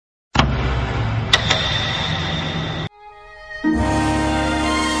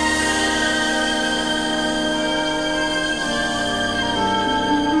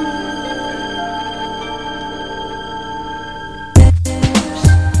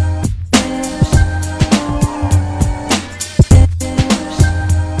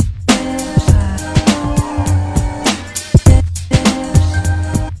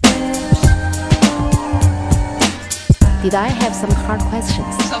Did I have some hard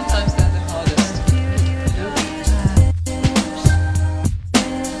questions? Sometimes they're the hardest.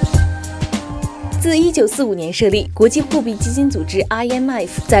 自1945年设立，国际货币基金组织 IMF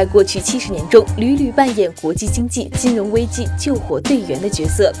在过去70年中屡屡扮演国际经济金融危机救火队员的角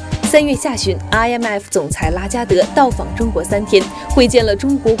色。3月下旬 ，IMF 总裁拉加德到访中国3天，会见了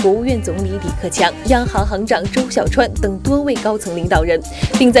中国国务院总理李克强、央行行长周小川等多位高层领导人，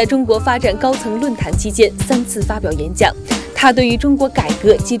并在中国发展高层论坛期间3次发表演讲。他对于中国改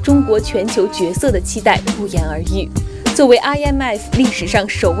革及中国全球角色的期待不言而喻。作为 IMF 历史上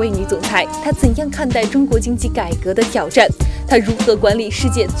首位女总裁，她怎样看待中国经济改革的挑战？她如何管理世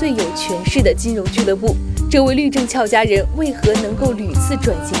界最有权势的金融俱乐部？这位律政俏佳人为何能够屡次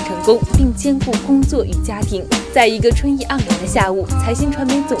转型成功，并兼顾工作与家庭？在一个春意盎然的下午，财新传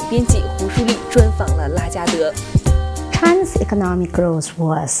媒总编辑胡舒立专访了拉加德。China's economic growth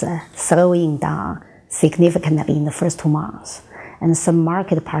was slowing down significantly in the first 2 months, and some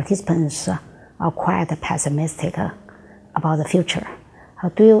market participants are quite pessimistic about the future. How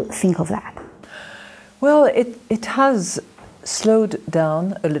do you think of that? Well, it has slowed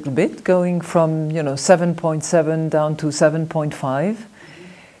down a little bit, going from 7.7 down to 7.5.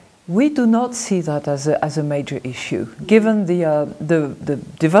 We do not see that as a major issue, given the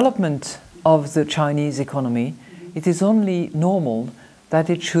development of the Chinese economy. It is only normal that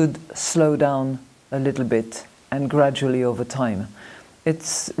it should slow down a little bit and gradually over time.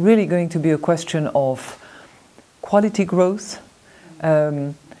 It's really going to be a question of quality growth,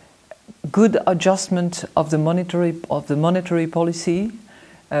 good adjustment of the monetary policy,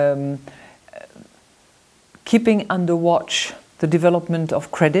 keeping under watch the development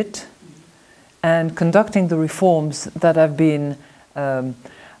of credit, and conducting the reforms that have been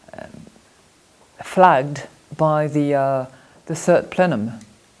flagged by the third plenum,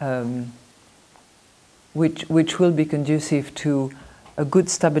 which will be conducive to a good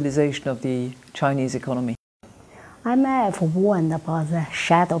stabilization of the Chinese economy. IMF warned about the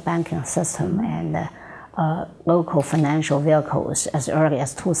shadow banking system and local financial vehicles as early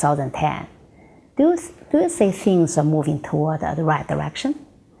as 2010. Do you say things are moving toward the right direction?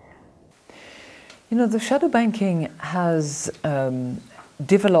 The shadow banking has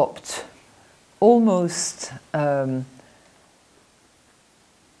developed almost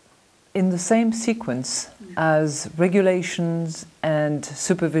in the same sequence as regulations and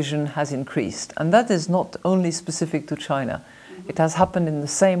supervision has increased. And that is not only specific to China. It has happened in the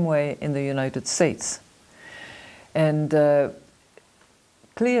same way in the United States. And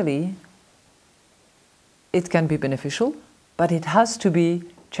clearly, it can be beneficial, but it has to be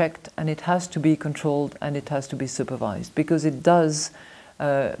checked and it has to be controlled and it has to be supervised, because it does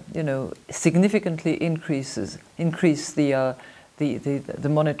significantly increase the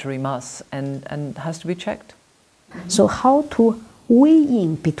monetary mass and has to be checked. So how to weigh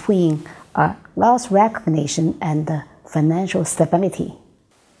in between loss recognition and financial stability?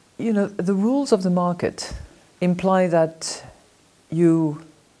 The rules of the market imply that you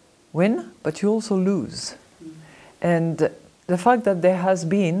win, but you also lose. And the fact that there has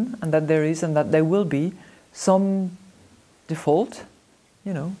been, and that there is, and that there will be some default,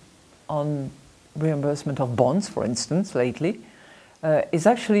 on reimbursement of bonds, for instance, lately, is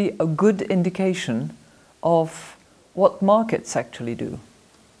actually a good indication of what markets actually do.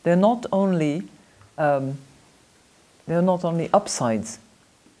 They're not only upsides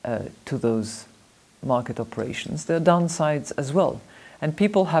to those market operations, there are downsides as well. And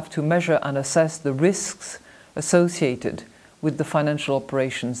people have to measure and assess the risks associated with the financial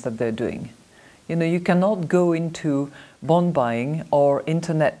operations that they're doing. You cannot go into bond buying or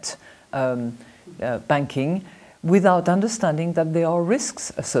internet banking without understanding that there are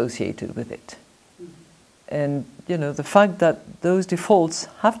risks associated with it. And the fact that those defaults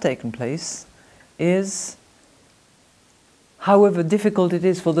have taken place is, however difficult it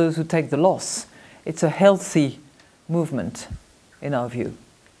is for those who take the loss, it's a healthy movement in our view.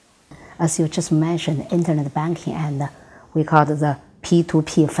 As you just mentioned, internet banking and we call it the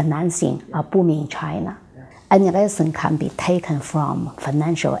P2P financing are booming in China. Any lesson can be taken from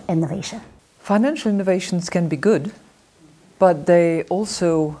financial innovation? Financial innovations can be good, but they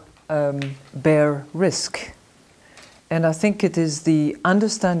also bear risk. And I think it is the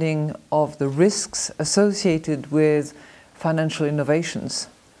understanding of the risks associated with financial innovations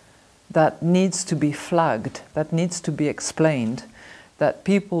that needs to be flagged, that needs to be explained, that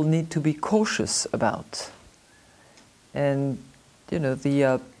people need to be cautious about. And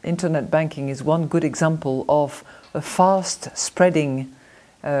the internet banking is one good example of a fast spreading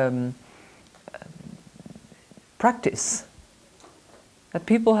practice that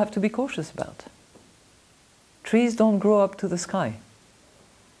people have to be cautious about. trees don't grow up to the sky.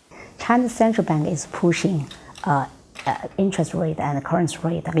 China's central bank is pushing interest rate and currency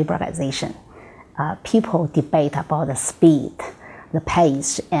rate liberalization. People debate about the speed, the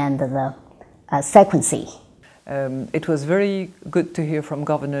pace, and the sequencing. It was very good to hear from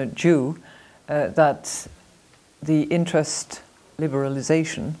Governor Zhu that the interest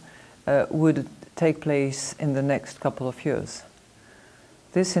liberalization would take place in the next couple of years.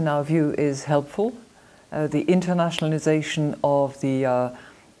 This, in our view, is helpful. The internationalization of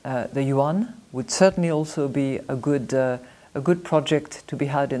the yuan would certainly also be a good project to be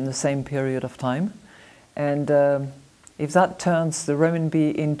had in the same period of time. And if that turns the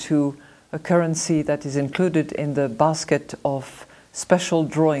renminbi into a currency that is included in the basket of special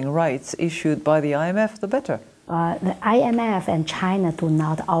drawing rights issued by the IMF, the better. The IMF and China do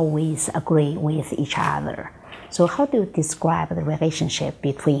not always agree with each other. So how do you describe the relationship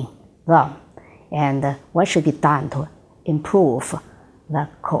between them? And what should be done to improve the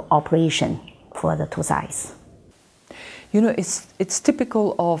cooperation for the two sides? You know, it's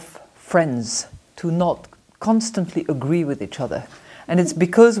typical of friends to not constantly agree with each other. And it's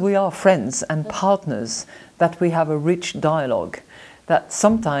because we are friends and partners that we have a rich dialogue that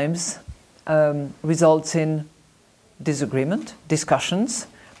sometimes results in disagreement, discussions,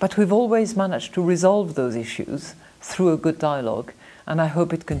 but we've always managed to resolve those issues through a good dialogue, and I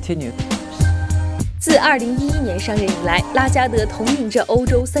hope it continues. 自2011年上任以来，拉加德统领着欧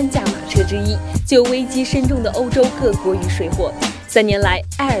洲3驾马车之一，救危机深重的欧洲各国于水火。3年来，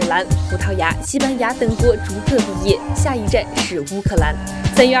爱尔兰、葡萄牙、西班牙等国逐个毕业，下一站是乌克兰。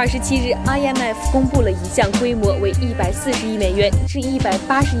3月27日 ，IMF 公布了一项规模为140亿美元至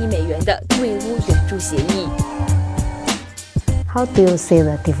180亿美元的对乌援助协议。How do you see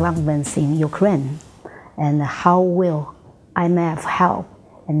the developments in Ukraine, and how will IMF help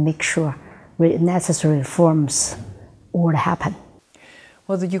and make sure necessary reforms would happen?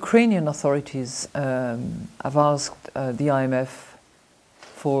 Well, the Ukrainian authorities have asked the IMF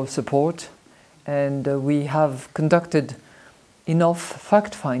for support, and we have conducted enough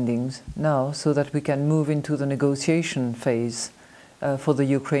fact findings now so that we can move into the negotiation phase for the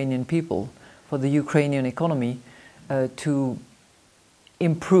Ukrainian people, for the Ukrainian economy, to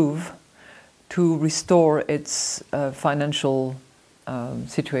improve, to restore its financial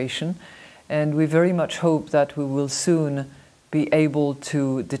situation. And we very much hope that we will soon be able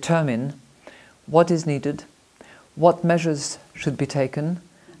to determine what is needed, what measures should be taken,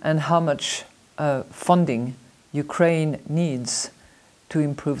 and how much funding Ukraine needs to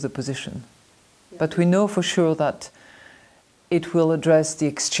improve the position. But we know for sure that it will address the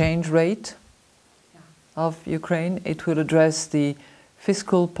exchange rate of Ukraine, it will address the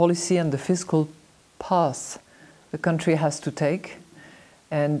fiscal policy and the fiscal path the country has to take,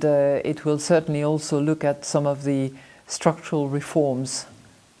 and it will certainly also look at some of the structural reforms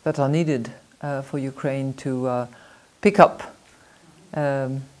that are needed for Ukraine to pick up a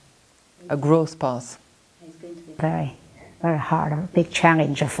growth path. Very, very hard, a big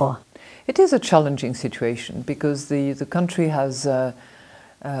challenge for. It is a challenging situation because the country has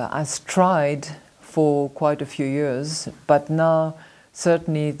tried for quite a few years, but now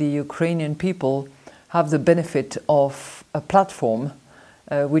certainly the Ukrainian people have the benefit of a platform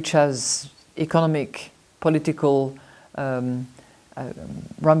which has economic, political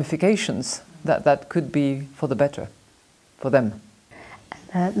ramifications that could be for the better for them.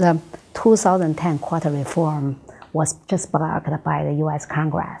 The 2010 quota reform was just blocked by the US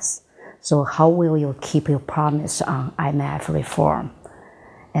Congress. So how will you keep your promise on IMF reform,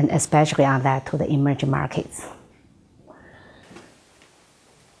 and especially on that to the emerging markets?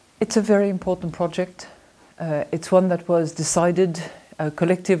 It's a very important project. It's one that was decided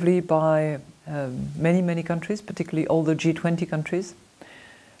collectively by many countries, particularly all the G20 countries.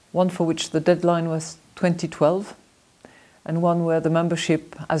 One for which the deadline was 2012, and one where the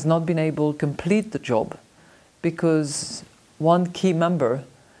membership has not been able to complete the job because one key member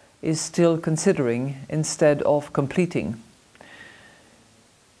is still considering instead of completing.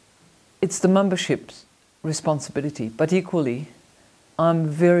 It's the membership's responsibility, but equally, I'm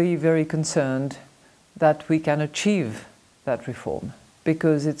very concerned that we can achieve that reform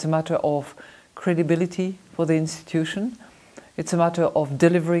because it's a matter of credibility for the institution. It's a matter of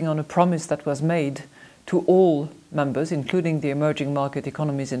delivering on a promise that was made to all members, including the emerging market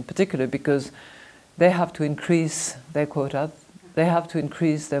economies in particular, because they have to increase their quota, they have to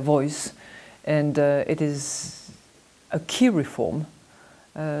increase their voice, and it is a key reform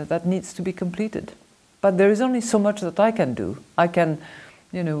that needs to be completed. But there is only so much that I can do. I can,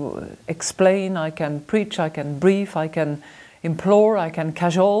 explain, I can preach, I can brief, I can implore, I can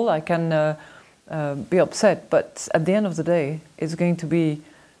cajole, I can be upset, but at the end of the day, it's going to be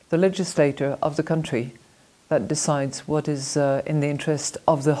the legislator of the country that decides what is in the interest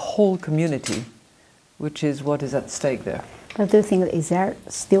of the whole community, which is what is at stake there. But do you think, is there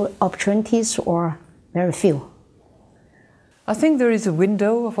still opportunities or very few? I think there is a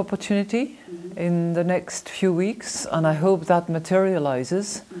window of opportunity in the next few weeks, and I hope that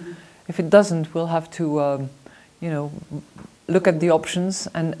materializes. If it doesn't, we'll have to, look at the options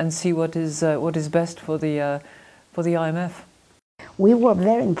and see what is best for the IMF. We were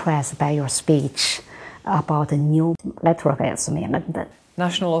very impressed by your speech about the new lateral investment.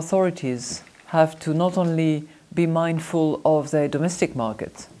 National authorities have to not only be mindful of their domestic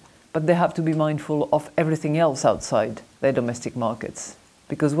market, but they have to be mindful of everything else outside their domestic markets.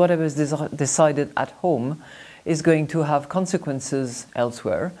 Because whatever is decided at home is going to have consequences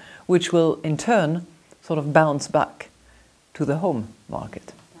elsewhere, which will in turn sort of bounce back to the home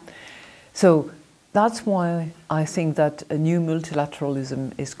market. So that's why I think that a new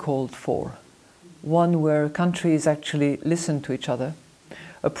multilateralism is called for. One where countries actually listen to each other,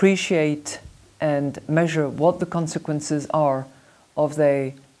 appreciate and measure what the consequences are of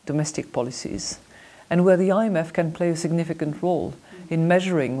their domestic policies, and where the IMF can play a significant role in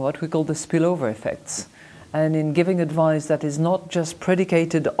measuring what we call the spillover effects, and in giving advice that is not just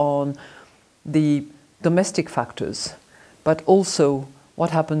predicated on the domestic factors, but also what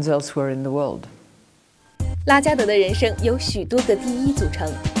happens elsewhere in the world. 拉加德的人生由许多个第一组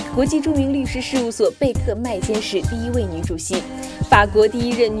成。国际著名律师事务所贝克麦坚士第一位女主席，法国第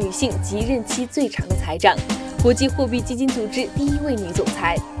一任女性及任期最长的财长，国际货币基金组织第一位女总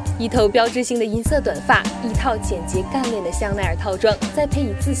裁，一头标志性的银色短发，一套简洁干练的香奈儿套装，再配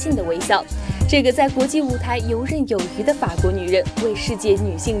以自信的微笑，这个在国际舞台游刃有余的法国女人，为世界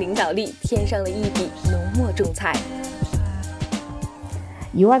女性领导力添上了一笔浓墨重彩。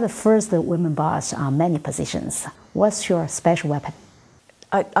You are the first women boss on many positions. What's your special weapon?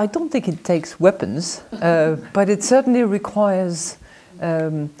 I don't think it takes weapons, but it certainly requires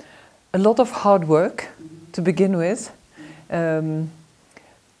a lot of hard work to begin with, a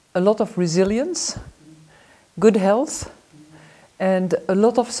lot of resilience, good health, and a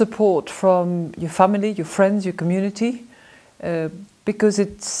lot of support from your family, your friends, your community, because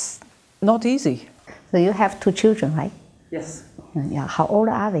it's not easy. So you have 2 children, right? Yes. Yeah. How old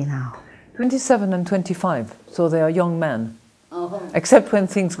are they now? 27 and 25, so they are young men. Except when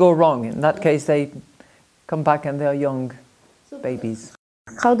things go wrong. In that case, they come back and they are young babies.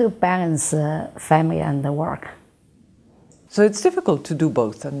 How do you balance family and work? So it's difficult to do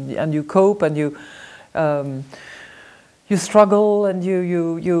both, and you cope, and you struggle, and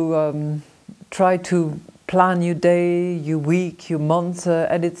you try to plan your day, your week, your month,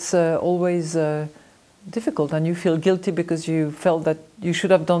 and it's always difficult, and you feel guilty because you felt that you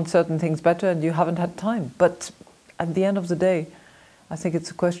should have done certain things better and you haven't had time. But at the end of the day, I think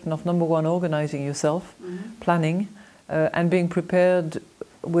it's a question of, number one, organizing yourself, planning, and being prepared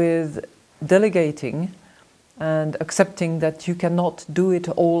with delegating and accepting that you cannot do it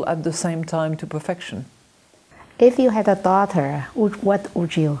all at the same time to perfection. If you had a daughter, what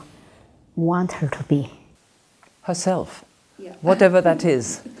would you want her to be? Herself, whatever that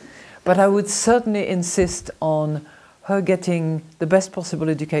is. But I would certainly insist on her getting the best possible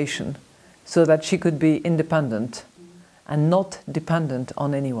education so that she could be independent and not dependent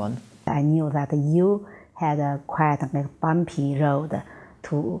on anyone. I knew that you had a quite bumpy road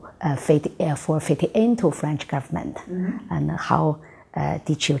to fit into French government. And how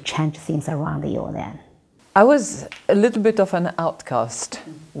did you change things around you then? I was a little bit of an outcast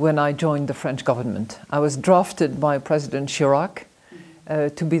when I joined the French government. I was drafted by President Chirac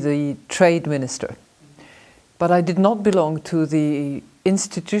to be the trade minister. But I did not belong to the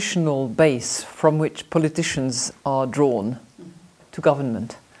institutional base from which politicians are drawn to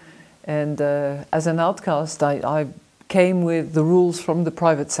government. And as an outcast, I came with the rules from the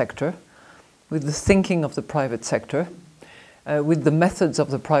private sector, with the thinking of the private sector, with the methods of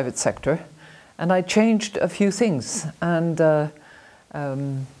the private sector, and I changed a few things. And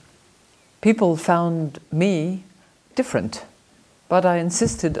people found me different. But I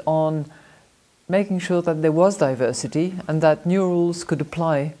insisted on making sure that there was diversity and that new rules could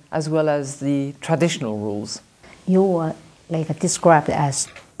apply as well as the traditional rules. You were described as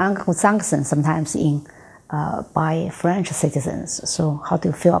Anglo-Saxon sometimes by French citizens. So how do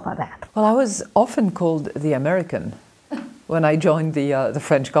you feel about that? Well, I was often called the American when I joined the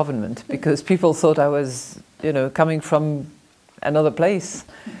French government because people thought I was, coming from another place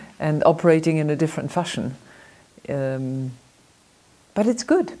and operating in a different fashion. But it's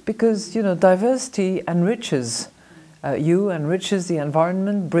good because, diversity enriches you, enriches the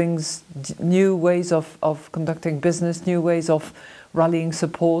environment, brings new ways of conducting business, new ways of rallying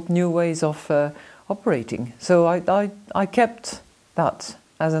support, new ways of operating. So I kept that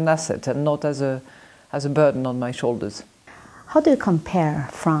as an asset and not as a burden on my shoulders. How do you compare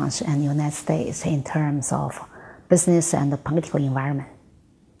France and the United States in terms of business and the political environment?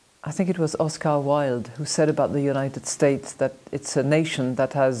 I think it was Oscar Wilde who said about the United States that it's a nation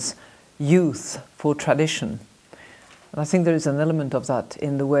that has youth for tradition. And I think there is an element of that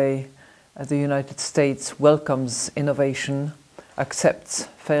in the way the United States welcomes innovation, accepts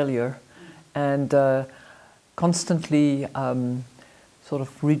failure, and constantly sort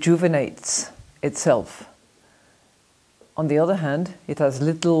of rejuvenates itself. On the other hand, it has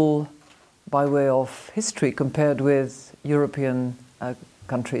little by way of history compared with European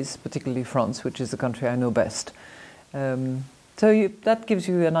countries, particularly France, which is the country I know best. That gives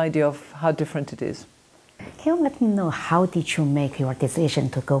you an idea of how different it is. Can you let me know how did you make your decision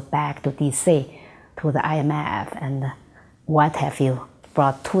to go back to DC, to the IMF, and what have you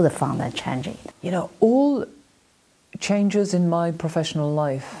brought to the fund and changed it? You know, all changes in my professional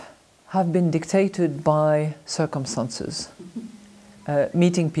life have been dictated by circumstances.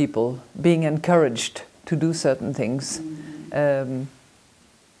 Meeting people, being encouraged to do certain things.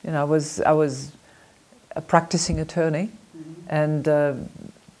 You know, I was a practicing attorney, and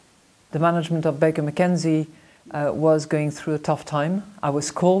the management of Baker McKenzie was going through a tough time. I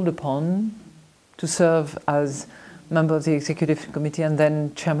was called upon to serve as member of the executive committee and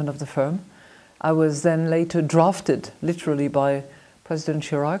then chairman of the firm. I was then later drafted, literally, by President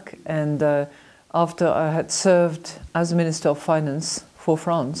Chirac, and after I had served as Minister of Finance for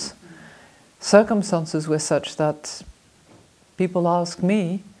France, circumstances were such that people asked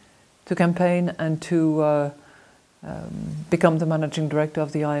me to campaign and to become the managing director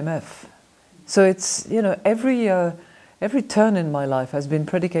of the IMF. So it's, you know, every turn in my life has been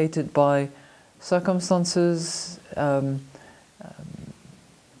predicated by circumstances, the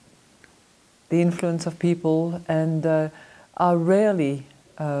influence of people, and I rarely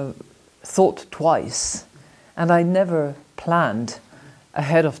thought twice, and I never planned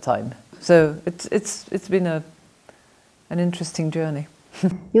ahead of time. So it's been an interesting journey.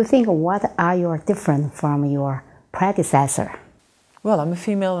 You think what are you different from your predecessor? Well, I'm a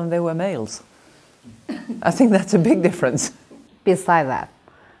female and they were males. I think that's a big difference. Beside that?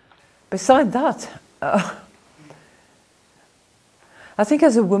 Beside that, I think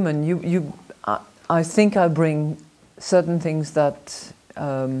as a woman, I think I bring certain things that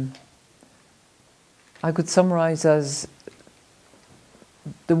I could summarize as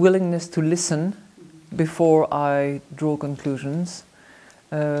the willingness to listen before I draw conclusions,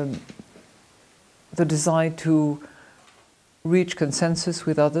 the desire to reach consensus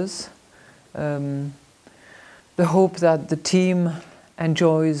with others, the hope that the team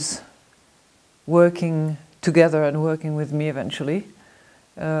enjoys working together and working with me eventually.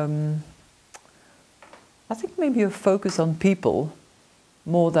 I think maybe a focus on people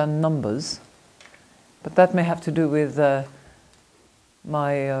more than numbers, but that may have to do with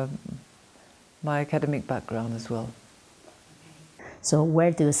my academic background as well. So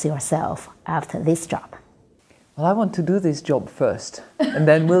where do you see yourself after this job? Well, I want to do this job first, and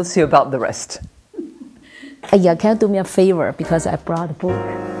then we'll see about the rest. Yeah, can you do me a favor, because I brought a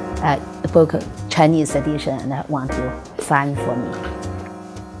book, Chinese edition, and I want you to sign for me.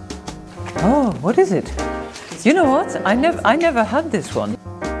 Oh, what is it? You know what? I never had this one.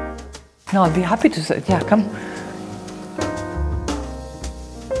 No, I'd be happy to say. Yeah, come.